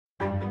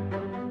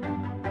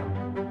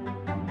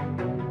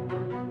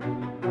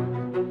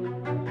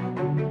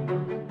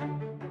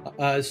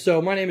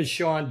So my name is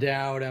Sean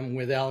Dowd. I'm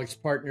with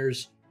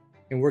AlixPartners,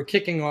 and we're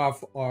kicking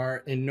off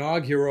our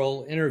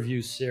inaugural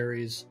interview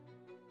series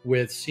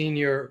with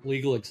senior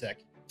legal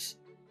executives.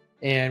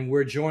 And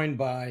we're joined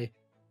by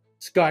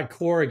Scott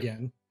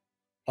Corrigan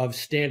of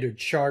Standard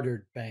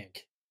Chartered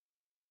Bank.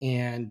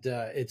 And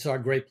it's our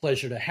great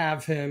pleasure to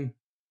have him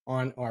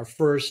on our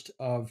first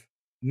of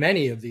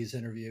many of these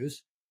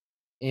interviews.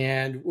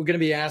 And we're going to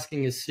be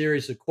asking a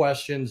series of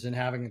questions and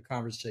having a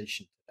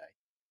conversation today.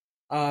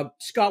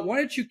 Scott, why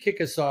don't you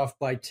kick us off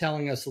by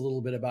telling us a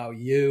little bit about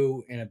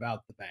you and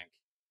about the bank?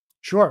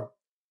 Sure.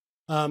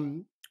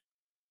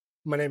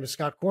 My name is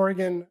Scott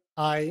Corrigan.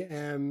 I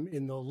am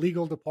in the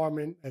legal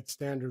department at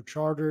Standard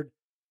Chartered.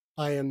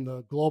 I am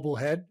the global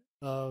head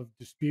of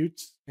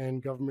disputes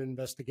and government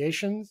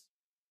investigations.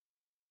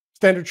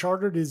 Standard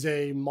Chartered is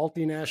a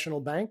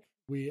multinational bank.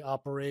 We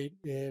operate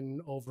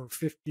in over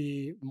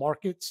 50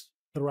 markets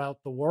throughout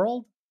the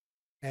world,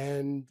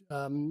 and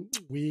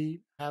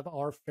we have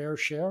our fair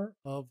share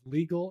of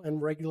legal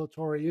and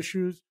regulatory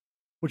issues,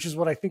 which is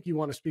what I think you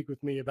want to speak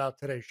with me about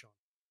today, Sean.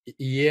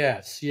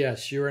 Yes,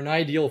 you're an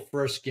ideal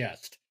first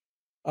guest.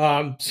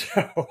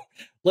 So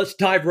let's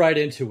dive right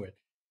into it.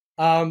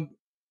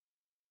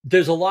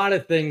 There's a lot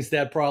of things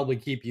that probably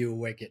keep you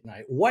awake at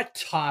night. What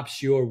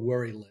tops your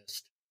worry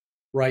list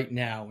right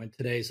now in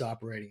today's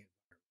operating environment?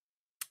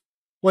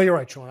 Well, you're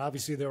right, Sean.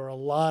 Obviously, there are a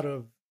lot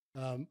of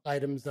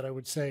items that I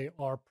would say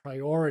are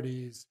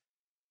priorities.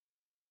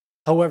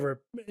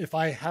 However, if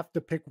I have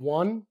to pick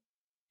one,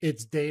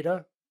 it's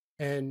data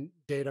and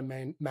data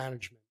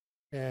management.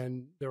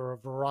 And there are a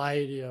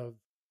variety of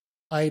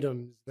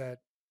items that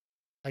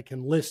I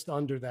can list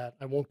under that.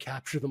 I won't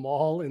capture them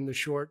all in the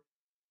short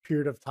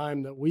period of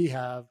time that we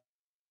have.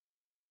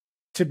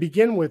 To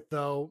begin with,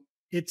 though,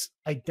 it's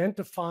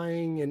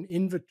identifying and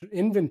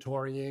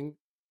inventorying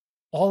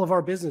all of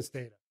our business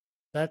data.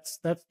 That's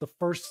the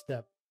first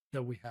step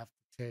that we have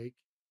to take.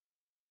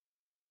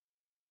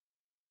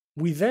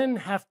 We then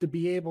have to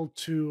be able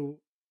to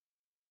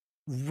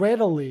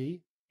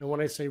readily, and when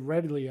I say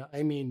readily,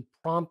 I mean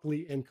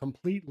promptly and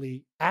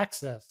completely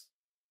access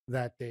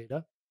that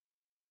data.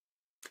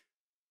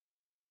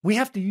 We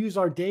have to use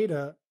our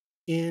data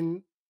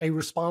in a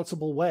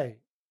responsible way,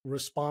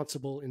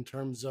 responsible in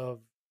terms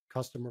of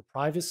customer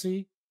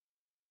privacy,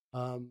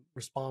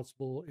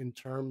 responsible in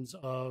terms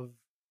of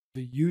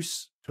the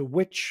use to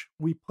which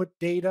we put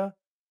data.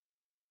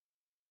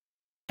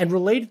 And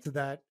related to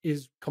that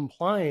is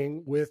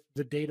complying with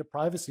the data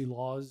privacy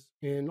laws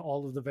in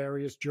all of the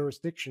various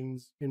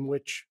jurisdictions in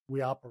which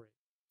we operate.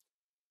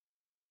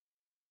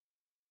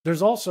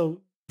 There's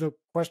also the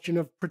question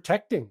of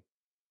protecting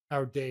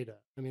our data.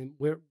 I mean,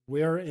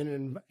 we're in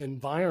an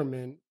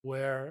environment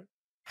where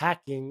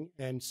hacking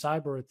and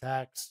cyber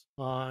attacks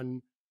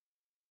on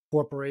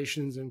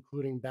corporations,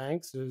 including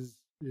banks, is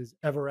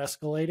ever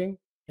escalating.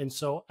 And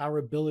so our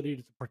ability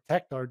to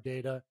protect our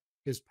data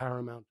is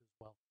paramount as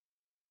well.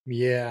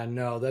 Yeah,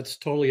 no, that's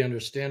totally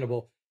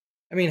understandable.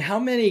 I mean, how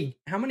many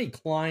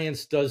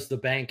clients does the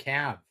bank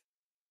have?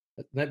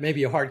 That may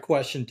be a hard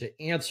question to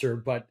answer,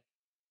 but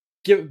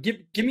give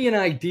me an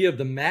idea of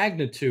the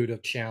magnitude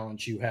of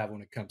challenge you have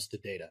when it comes to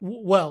data.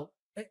 Well,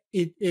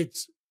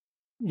 it's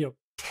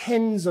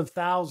tens of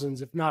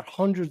thousands, if not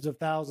hundreds of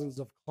thousands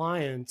of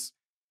clients.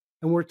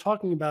 And we're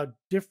talking about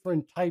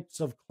different types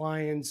of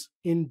clients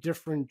in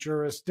different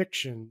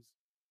jurisdictions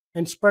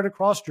and spread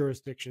across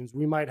jurisdictions.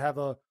 We might have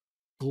a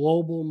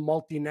global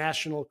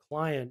multinational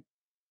client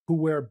who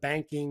we're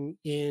banking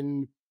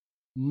in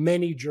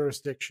many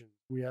jurisdictions.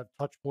 We have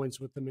touch points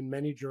with them in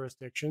many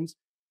jurisdictions.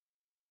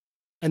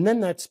 And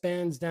then that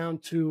spans down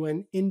to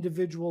an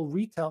individual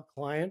retail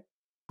client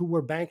who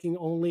we're banking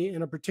only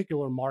in a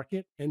particular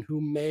market and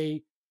who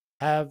may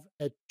have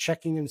a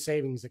checking and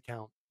savings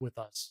account with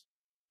us.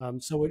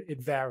 So it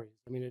varies.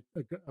 I mean,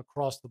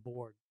 across the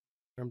board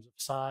in terms of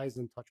size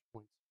and touch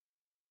points.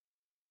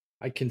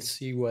 I can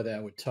see why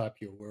that would top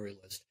your worry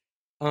list.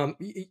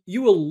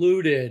 You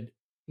alluded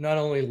not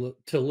only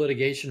to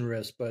litigation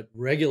risk, but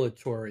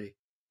regulatory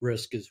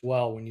risk as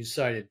well when you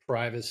cited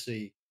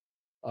privacy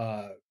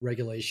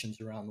regulations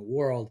around the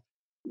world.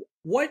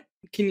 What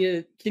can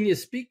you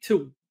speak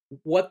to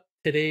what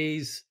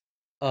today's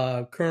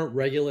current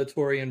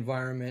regulatory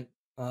environment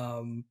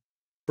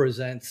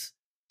presents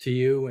to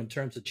you in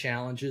terms of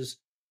challenges,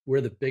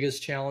 where the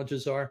biggest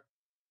challenges are?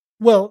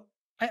 Well,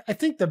 I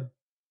think the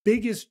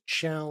biggest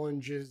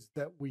challenges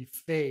that we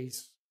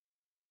face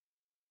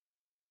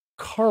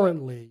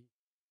currently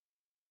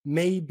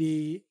may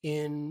be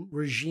in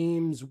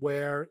regimes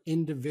where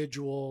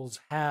individuals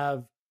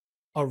have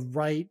a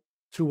right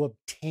to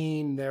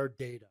obtain their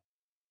data.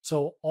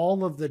 So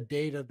all of the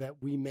data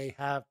that we may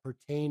have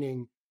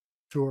pertaining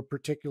to a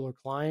particular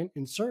client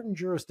in certain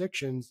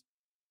jurisdictions,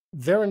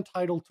 they're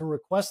entitled to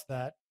request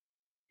that.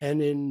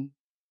 And in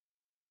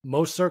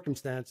most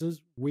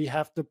circumstances, we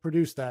have to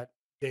produce that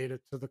data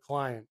to the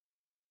client.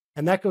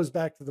 And that goes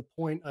back to the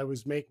point I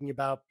was making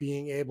about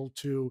being able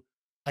to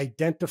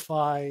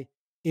identify,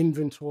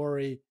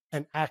 inventory,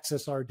 and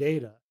access our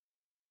data.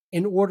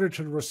 In order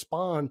to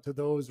respond to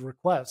those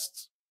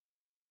requests,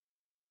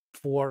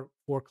 for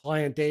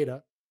client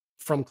data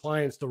from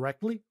clients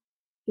directly,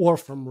 or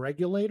from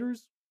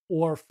regulators,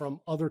 or from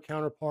other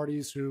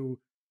counterparties who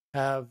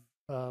have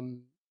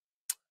um,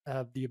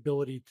 have the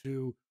ability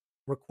to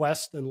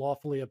request and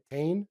lawfully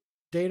obtain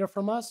data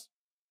from us.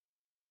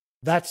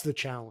 That's the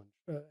challenge.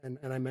 And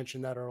I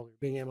mentioned that earlier,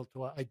 being able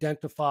to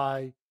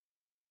identify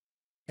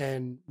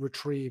and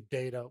retrieve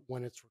data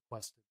when it's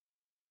requested.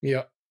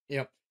 Yeah.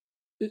 Yeah.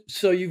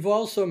 So you've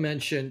also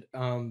mentioned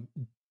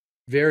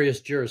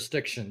various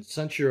jurisdictions.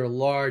 Since you're a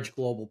large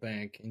global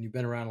bank and you've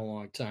been around a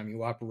long time,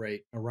 you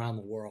operate around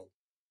the world.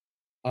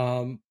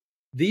 Um,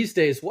 these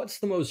days, what's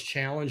the most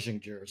challenging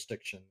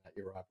jurisdiction that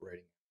you're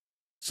operating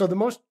So the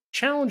most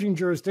challenging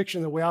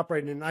jurisdiction that we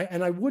operate in,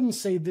 and I wouldn't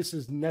say this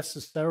is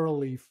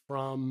necessarily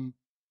from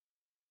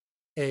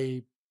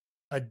a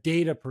a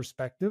data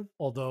perspective,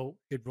 although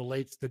it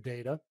relates to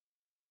data.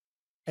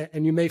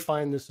 And you may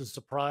find this a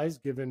surprise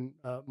given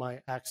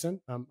my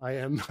accent. I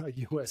am a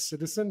U.S.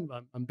 citizen.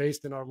 I'm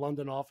based in our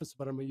London office,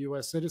 but I'm a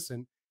U.S.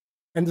 citizen.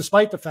 And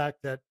despite the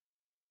fact that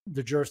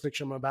the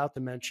jurisdiction I'm about to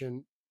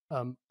mention,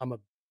 I'm a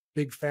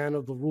big fan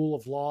of the rule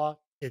of law.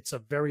 It's a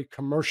very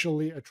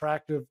commercially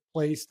attractive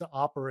place to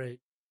operate.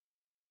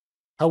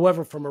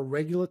 However, from a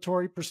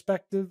regulatory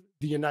perspective,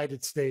 the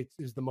United States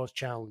is the most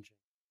challenging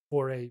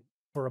for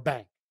a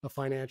bank, a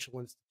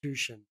financial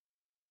institution.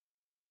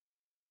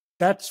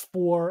 That's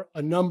for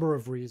a number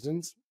of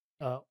reasons.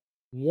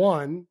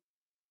 One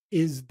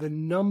is the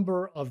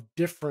number of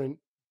different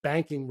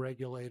banking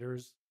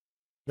regulators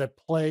that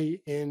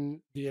play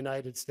in the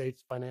United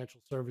States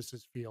financial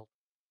services field.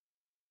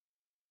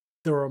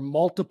 There are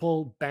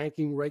multiple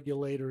banking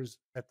regulators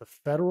at the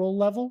federal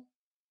level.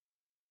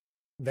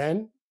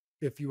 Then,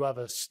 if you have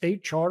a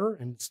state charter,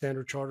 and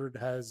Standard Chartered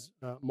has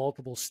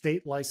multiple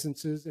state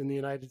licenses in the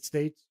United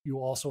States, you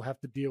also have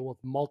to deal with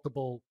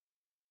multiple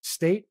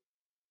state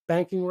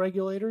banking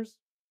regulators.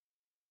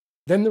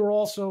 Then there are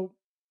also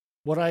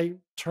what I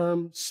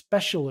term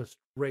specialist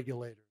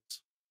regulators,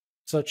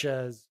 such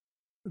as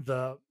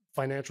the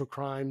Financial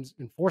Crimes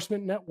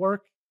Enforcement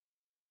Network,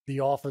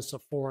 the Office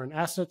of Foreign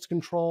Assets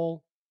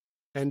Control,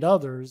 and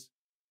others.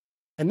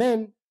 And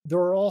then there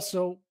are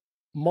also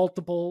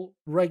multiple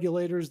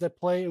regulators that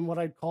play in what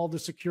I'd call the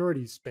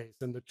securities space.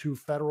 And the two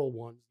federal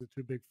ones, the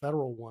two big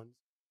federal ones,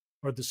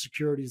 are the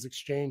Securities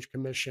Exchange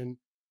Commission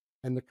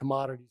and the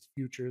Commodities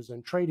Futures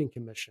and Trading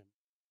Commission.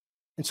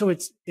 And so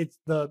it's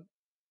the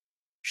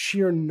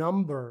sheer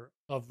number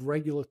of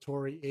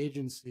regulatory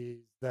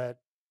agencies that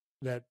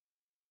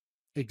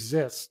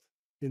exist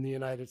in the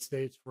United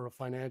States for a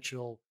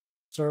financial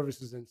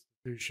services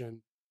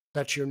institution.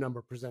 That sheer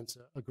number presents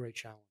a great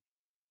challenge.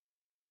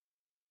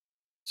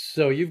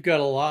 So you've got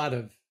a lot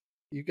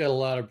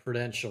of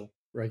prudential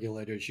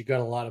regulators. You've got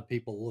a lot of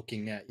people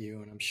looking at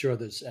you, and I'm sure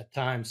there's at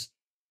times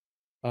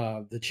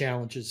the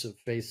challenges of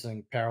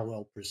facing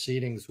parallel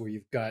proceedings where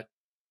you've got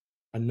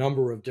a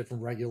number of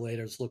different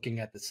regulators looking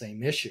at the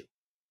same issue.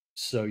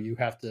 So you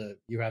have to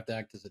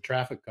act as a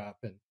traffic cop,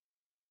 and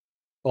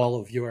all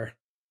of your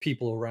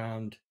people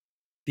around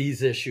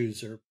these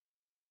issues are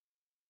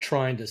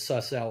trying to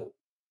suss out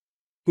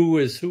who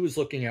is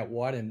looking at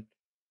what, and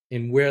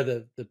where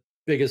the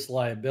biggest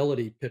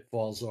liability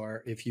pitfalls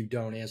are if you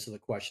don't answer the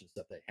questions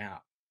that they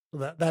have.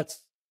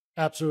 That's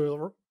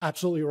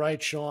absolutely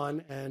right,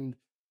 Sean. And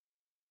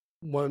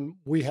when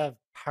we have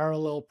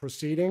parallel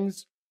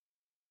proceedings,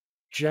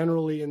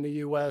 generally in the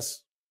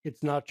U.S.,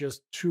 it's not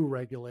just two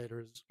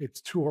regulators;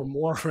 it's two or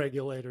more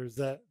regulators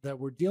that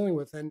we're dealing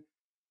with, and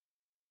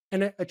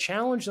a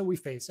challenge that we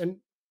face. And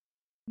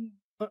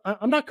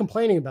I'm not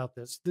complaining about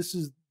this. This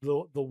is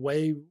the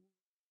way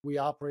we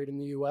operate in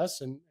the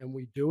U.S., and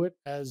we do it,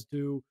 as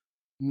do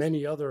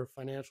many other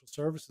financial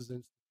services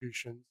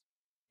institutions,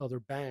 other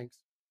banks.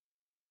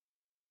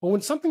 But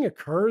when something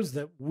occurs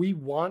that we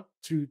want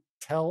to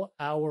tell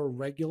our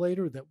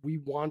regulator, that we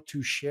want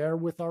to share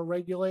with our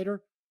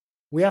regulator,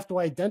 we have to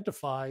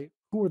identify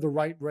who are the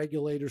right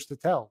regulators to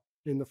tell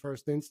in the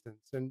first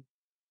instance. And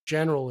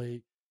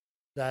generally,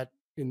 that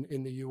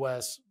in the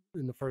US,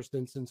 in the first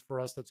instance for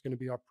us, that's going to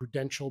be our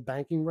prudential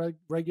banking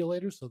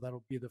regulator. So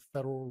that'll be the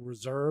Federal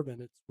Reserve,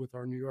 and it's with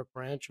our New York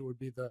branch, it would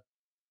be the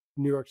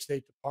New York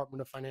State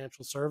Department of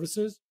Financial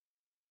Services.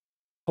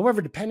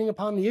 However, depending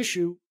upon the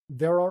issue,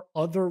 there are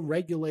other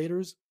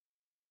regulators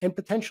and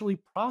potentially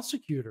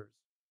prosecutors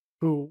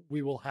who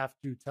we will have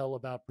to tell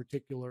about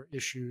particular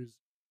issues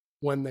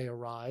when they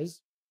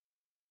arise.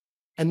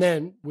 And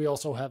then we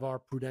also have our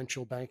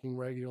prudential banking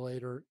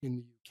regulator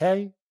in the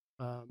UK,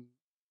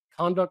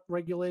 conduct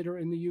regulator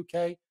in the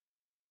UK.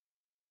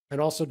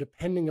 And also,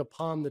 depending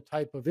upon the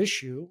type of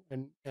issue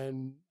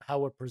and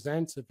how it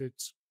presents, if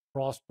it's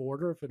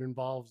cross-border, if it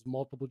involves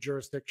multiple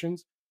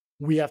jurisdictions,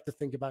 we have to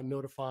think about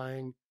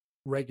notifying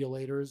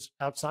regulators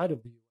outside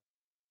of the US.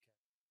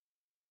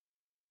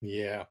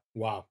 Yeah.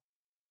 Wow.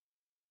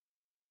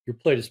 Your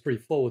plate is pretty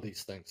full with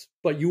these things.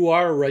 But you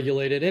are a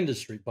regulated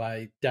industry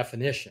by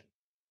definition.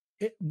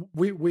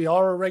 We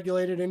are a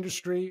regulated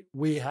industry.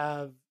 We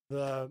have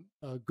the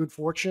good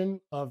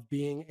fortune of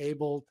being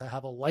able to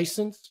have a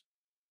license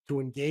to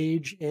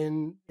engage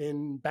in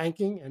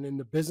banking and in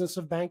the business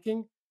of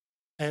banking.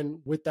 And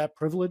with that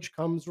privilege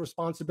comes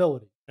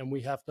responsibility. And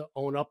we have to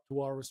own up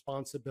to our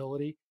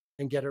responsibility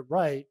and get it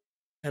right.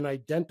 And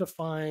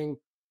identifying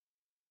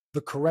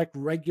the correct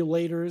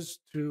regulators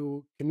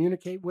to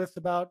communicate with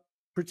about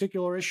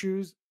particular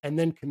issues and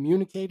then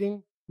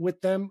communicating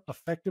with them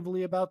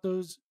effectively about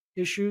those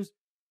issues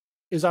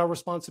is our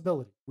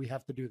responsibility. We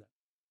have to do that.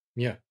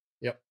 Yeah.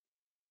 Yep.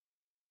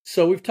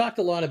 So we've talked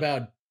a lot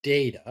about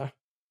data.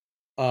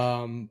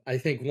 I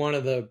think one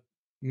of the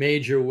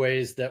major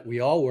ways that we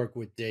all work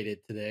with data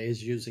today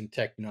is using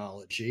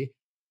technology.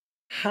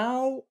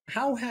 How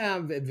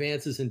have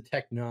advances in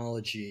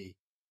technology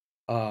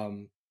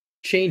um,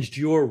 changed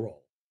your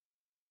role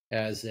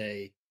as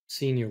a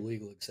senior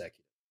legal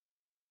executive?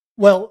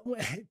 Well,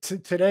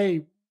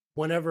 today,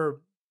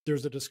 whenever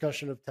there's a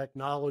discussion of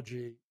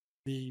technology,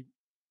 the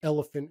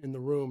elephant in the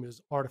room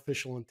is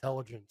artificial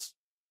intelligence.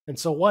 And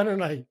so, why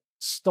don't I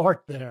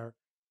start there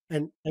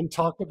and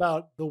talk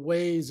about the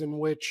ways in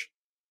which,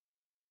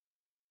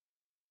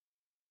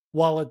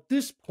 while at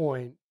this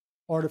point,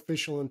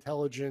 artificial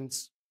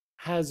intelligence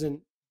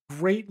hasn't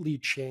greatly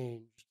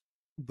changed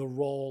the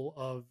role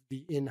of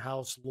the in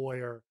house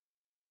lawyer,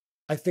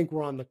 I think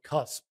we're on the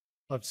cusp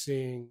of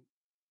seeing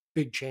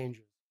big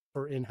changes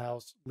for in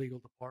house legal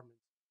departments.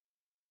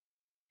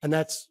 And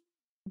that's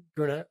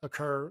going to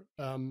occur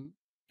in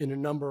a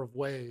number of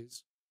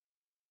ways.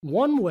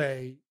 One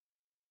way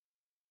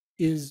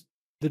is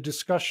the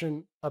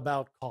discussion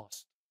about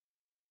cost.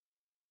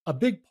 A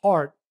big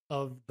part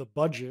of the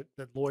budget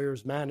that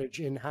lawyers manage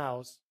in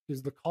house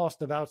is the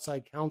cost of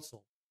outside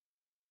counsel.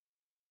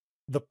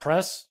 The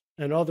press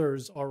and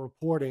others are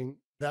reporting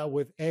that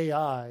with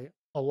AI,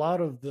 a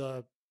lot of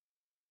the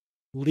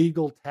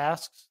legal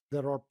tasks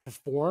that are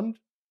performed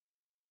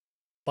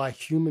by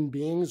human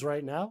beings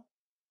right now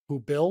who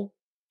bill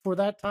for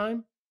that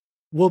time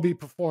will be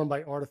performed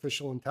by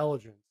artificial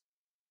intelligence.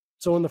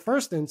 So, in the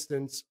first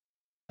instance,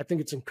 I think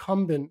it's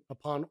incumbent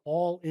upon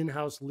all in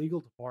house legal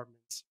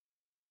departments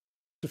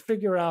to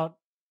figure out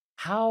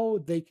how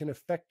they can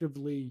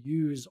effectively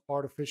use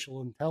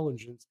artificial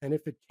intelligence and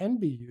if it can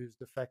be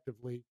used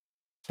effectively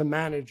to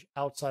manage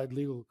outside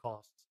legal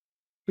costs,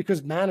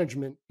 because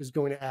management is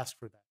going to ask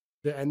for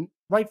that, and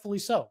rightfully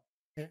so,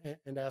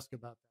 and ask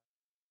about that.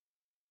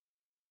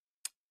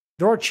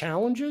 There are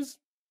challenges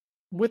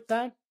with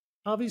that,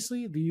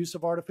 obviously, the use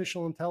of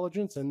artificial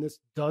intelligence, and this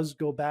does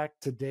go back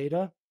to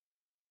data.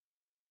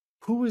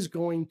 Who is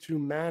going to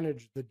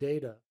manage the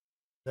data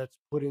that's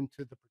put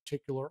into the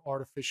particular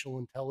artificial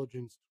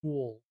intelligence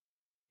tool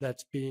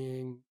that's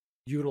being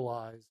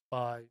utilized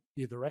by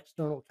either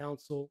external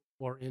counsel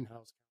or in-house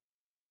counsel?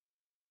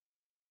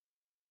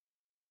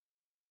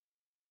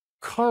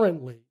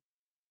 Currently,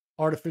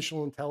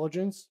 artificial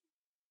intelligence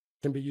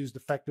can be used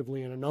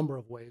effectively in a number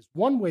of ways.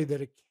 One way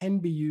that it can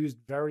be used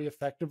very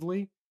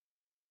effectively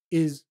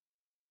is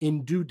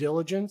in due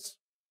diligence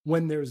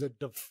when there's a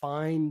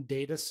defined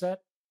data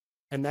set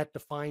and that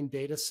defined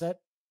data set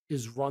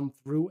is run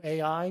through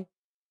AI.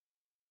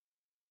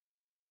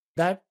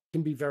 That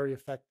can be very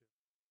effective.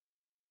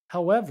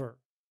 However,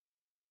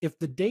 if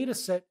the data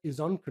set is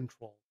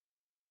uncontrolled,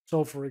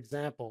 so for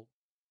example,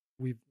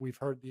 we've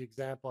heard the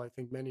example, I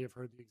think many have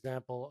heard the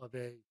example of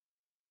a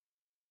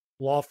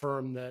law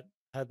firm that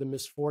had the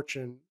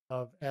misfortune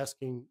of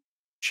asking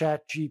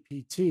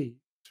ChatGPT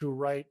to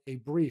write a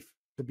brief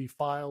to be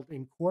filed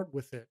in court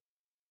with it.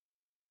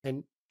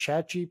 And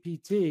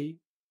ChatGPT,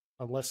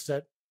 unless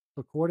set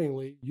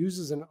accordingly,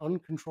 uses an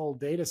uncontrolled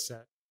data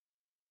set.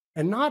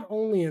 And not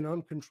only an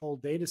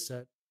uncontrolled data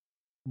set,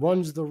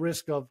 runs the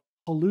risk of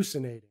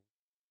hallucinating.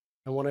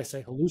 And when I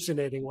say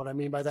hallucinating, what I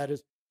mean by that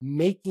is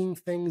making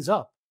things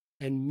up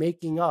and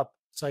making up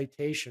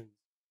citations.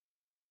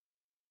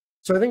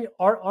 So I think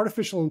our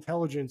artificial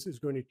intelligence is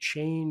going to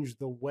change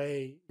the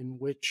way in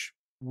which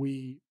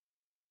we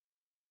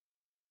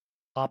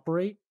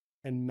operate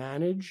and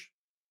manage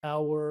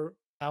our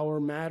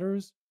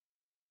matters.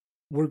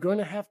 We're going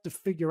to have to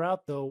figure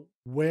out, though,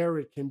 where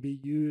it can be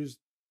used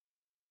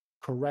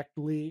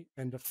correctly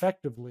and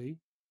effectively,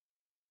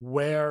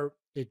 where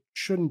it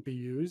shouldn't be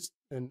used,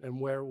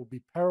 and where it will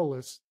be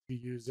perilous to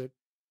use it.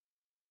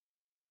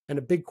 And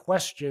a big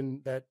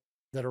question that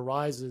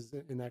arises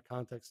in that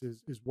context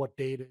is what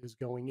data is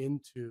going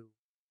into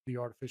the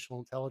artificial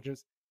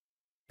intelligence.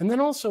 And then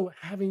also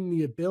having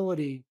the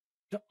ability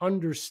to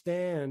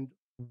understand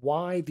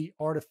why the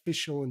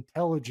artificial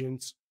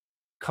intelligence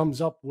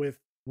comes up with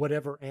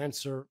whatever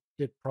answer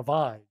it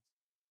provides.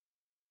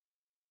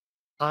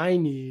 I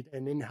need,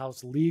 an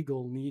in-house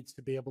legal needs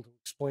to be able to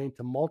explain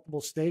to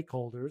multiple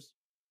stakeholders,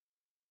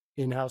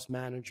 in-house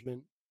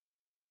management,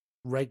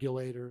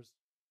 regulators,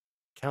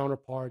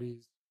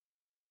 counterparties,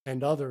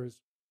 and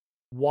others,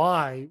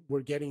 why we're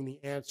getting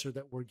the answer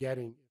that we're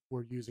getting if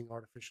we're using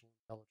artificial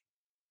intelligence.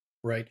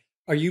 Right.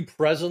 Are you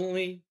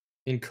presently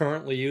and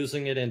currently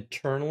using it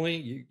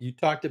internally? You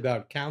talked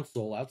about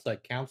counsel,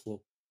 outside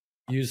counsel,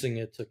 using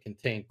it to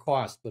contain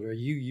costs, but are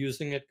you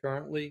using it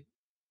currently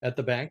at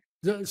the bank?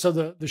 So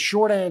the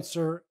short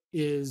answer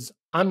is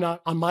I'm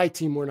not on my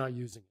team. We're not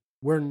using it.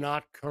 We're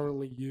not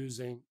currently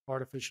using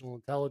artificial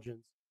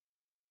intelligence.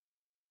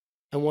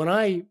 And when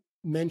I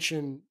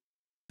mention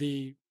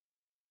the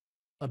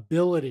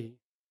ability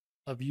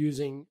of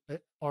using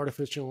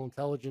artificial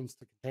intelligence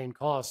to contain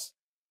costs,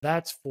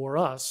 that's for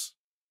us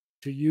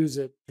to use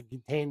it to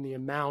contain the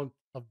amount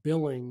of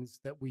billings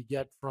that we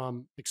get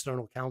from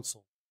external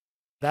counsel.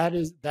 That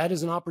is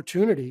an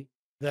opportunity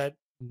that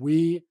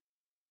we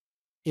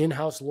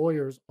in-house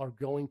lawyers are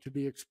going to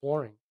be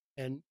exploring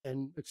and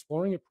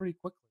exploring it pretty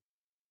quickly.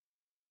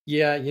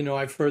 Yeah,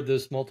 I've heard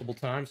this multiple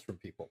times from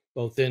people,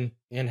 both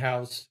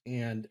in-house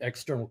and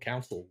external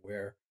counsel,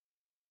 where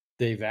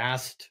they've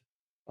asked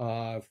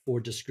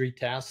for discrete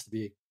tasks to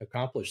be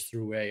accomplished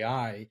through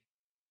AI,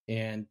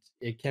 and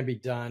it can be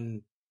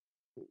done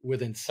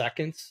within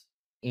seconds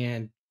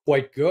and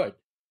quite good.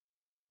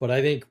 But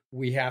I think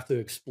we have to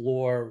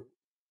explore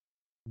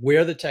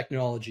where the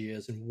technology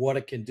is and what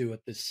it can do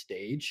at this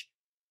stage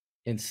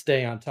and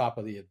stay on top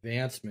of the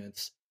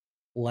advancements,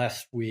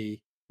 lest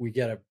we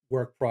get a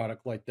work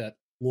product like that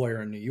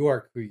lawyer in New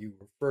York who you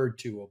referred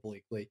to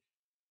obliquely,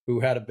 who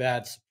had a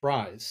bad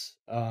surprise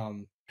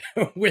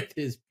with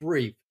his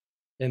brief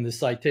and the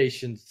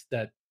citations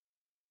that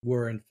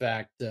were in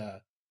fact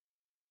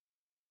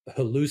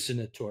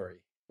hallucinatory,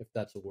 if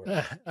that's a word.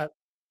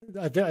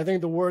 I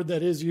think the word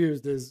that is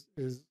used is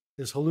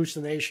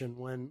hallucination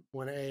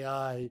when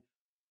AI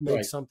makes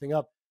Right. something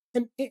up.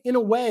 And in a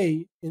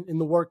way, in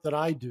the work that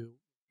I do,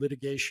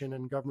 litigation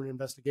and government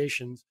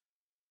investigations,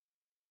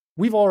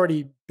 we've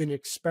already been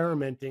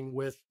experimenting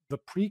with the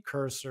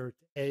precursor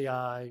to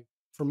AI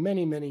for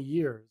many, many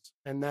years.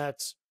 And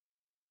that's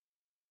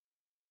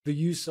the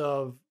use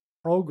of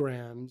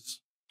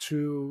programs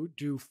to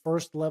do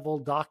first level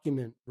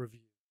document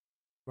review,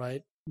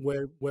 right?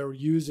 Where we're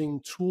using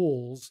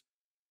tools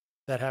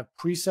that have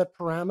preset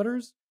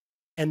parameters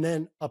and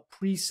then a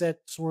preset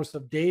source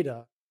of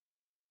data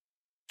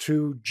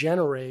to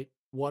generate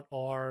what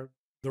are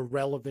the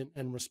relevant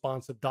and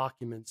responsive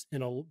documents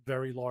in a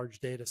very large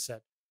data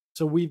set.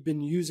 So we've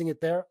been using it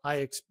there.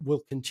 I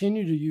will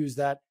continue to use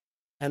that.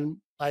 And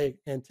I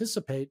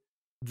anticipate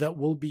that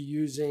we'll be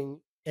using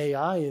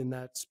AI in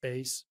that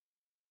space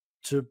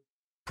to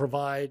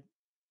provide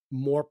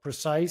more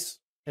precise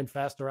and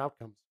faster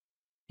outcomes.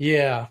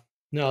 Yeah.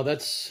 No,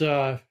 that's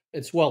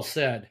it's well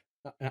said.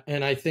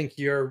 And I think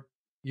you're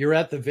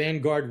at the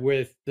vanguard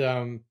with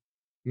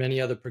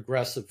many other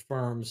progressive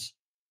firms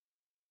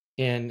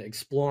in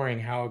exploring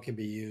how it can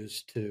be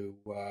used to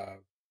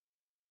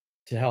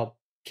help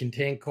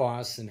contain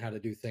costs and how to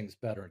do things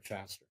better and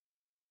faster.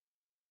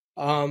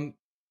 Um,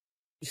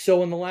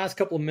 so in the last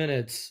couple of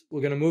minutes,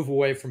 we're going to move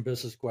away from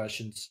business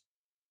questions.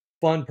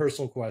 Fun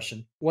personal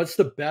question. What's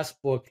the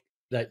best book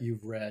that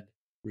you've read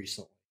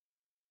recently?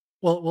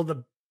 Well,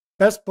 the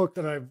best book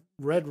that I've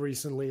read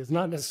recently is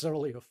not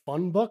necessarily a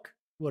fun book,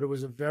 but it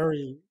was a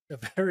very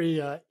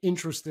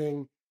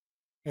interesting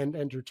and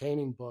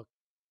entertaining book,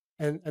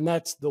 and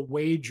that's The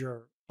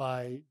Wager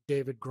by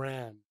David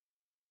Grann.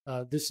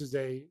 This is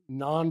a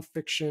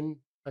nonfiction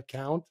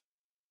account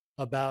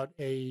about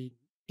a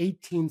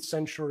 18th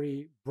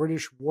century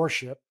British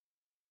warship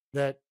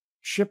that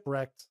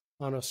shipwrecked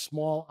on a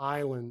small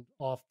island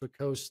off the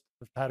coast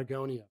of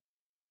Patagonia.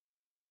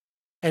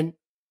 And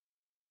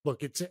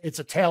look, it's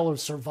a tale of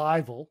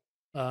survival,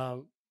 uh,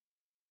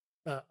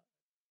 uh,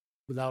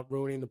 without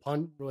ruining the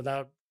pun,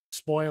 without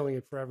spoiling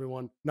it for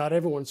everyone. Not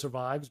everyone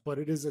survives, but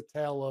it is a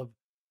tale of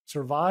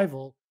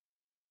survival,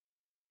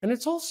 and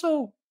it's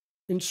also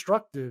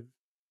instructive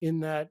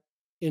in that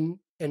in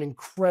an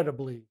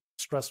incredibly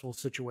stressful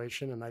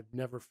situation, and I've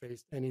never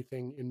faced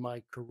anything in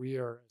my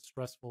career as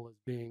stressful as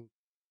being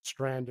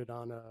stranded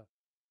on a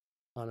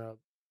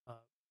uh,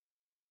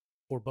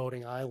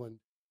 foreboding island.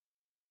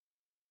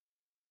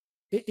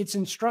 It's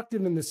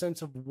instructive in the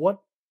sense of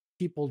what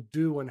people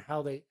do and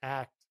how they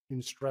act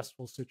in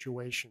stressful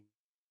situations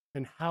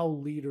and how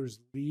leaders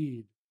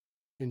lead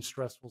in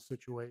stressful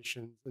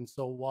situations. And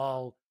so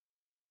while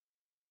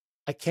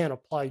I can't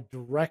apply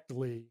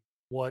directly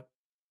what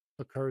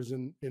occurs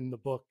in the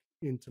book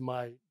into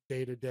my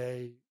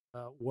day-to-day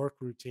work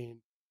routine,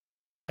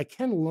 I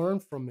can learn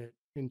from it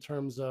in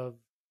terms of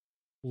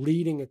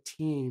leading a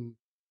team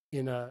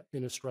in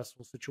a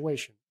stressful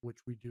situation, which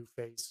we do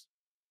face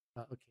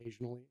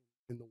occasionally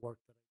in the work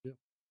that I do.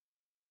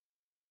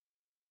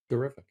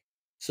 Terrific.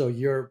 So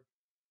your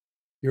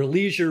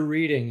leisure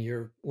reading,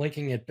 you're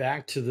linking it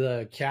back to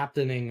the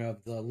captaining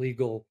of the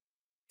legal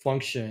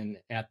function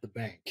at the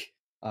bank.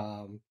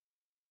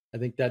 I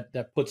think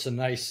that puts a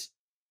nice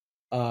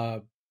uh,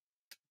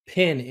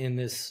 pin in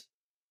this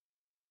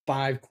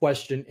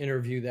 5-question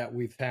interview that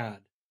we've had.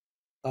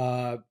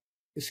 Uh,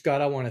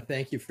 Scott, I want to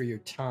thank you for your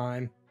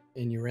time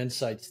and your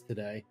insights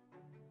today.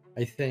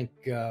 I think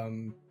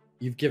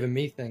you've given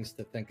me things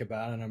to think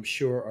about, and I'm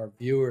sure our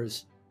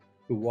viewers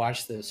who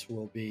watch this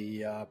will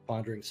be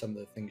pondering some of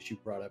the things you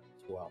brought up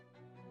as well.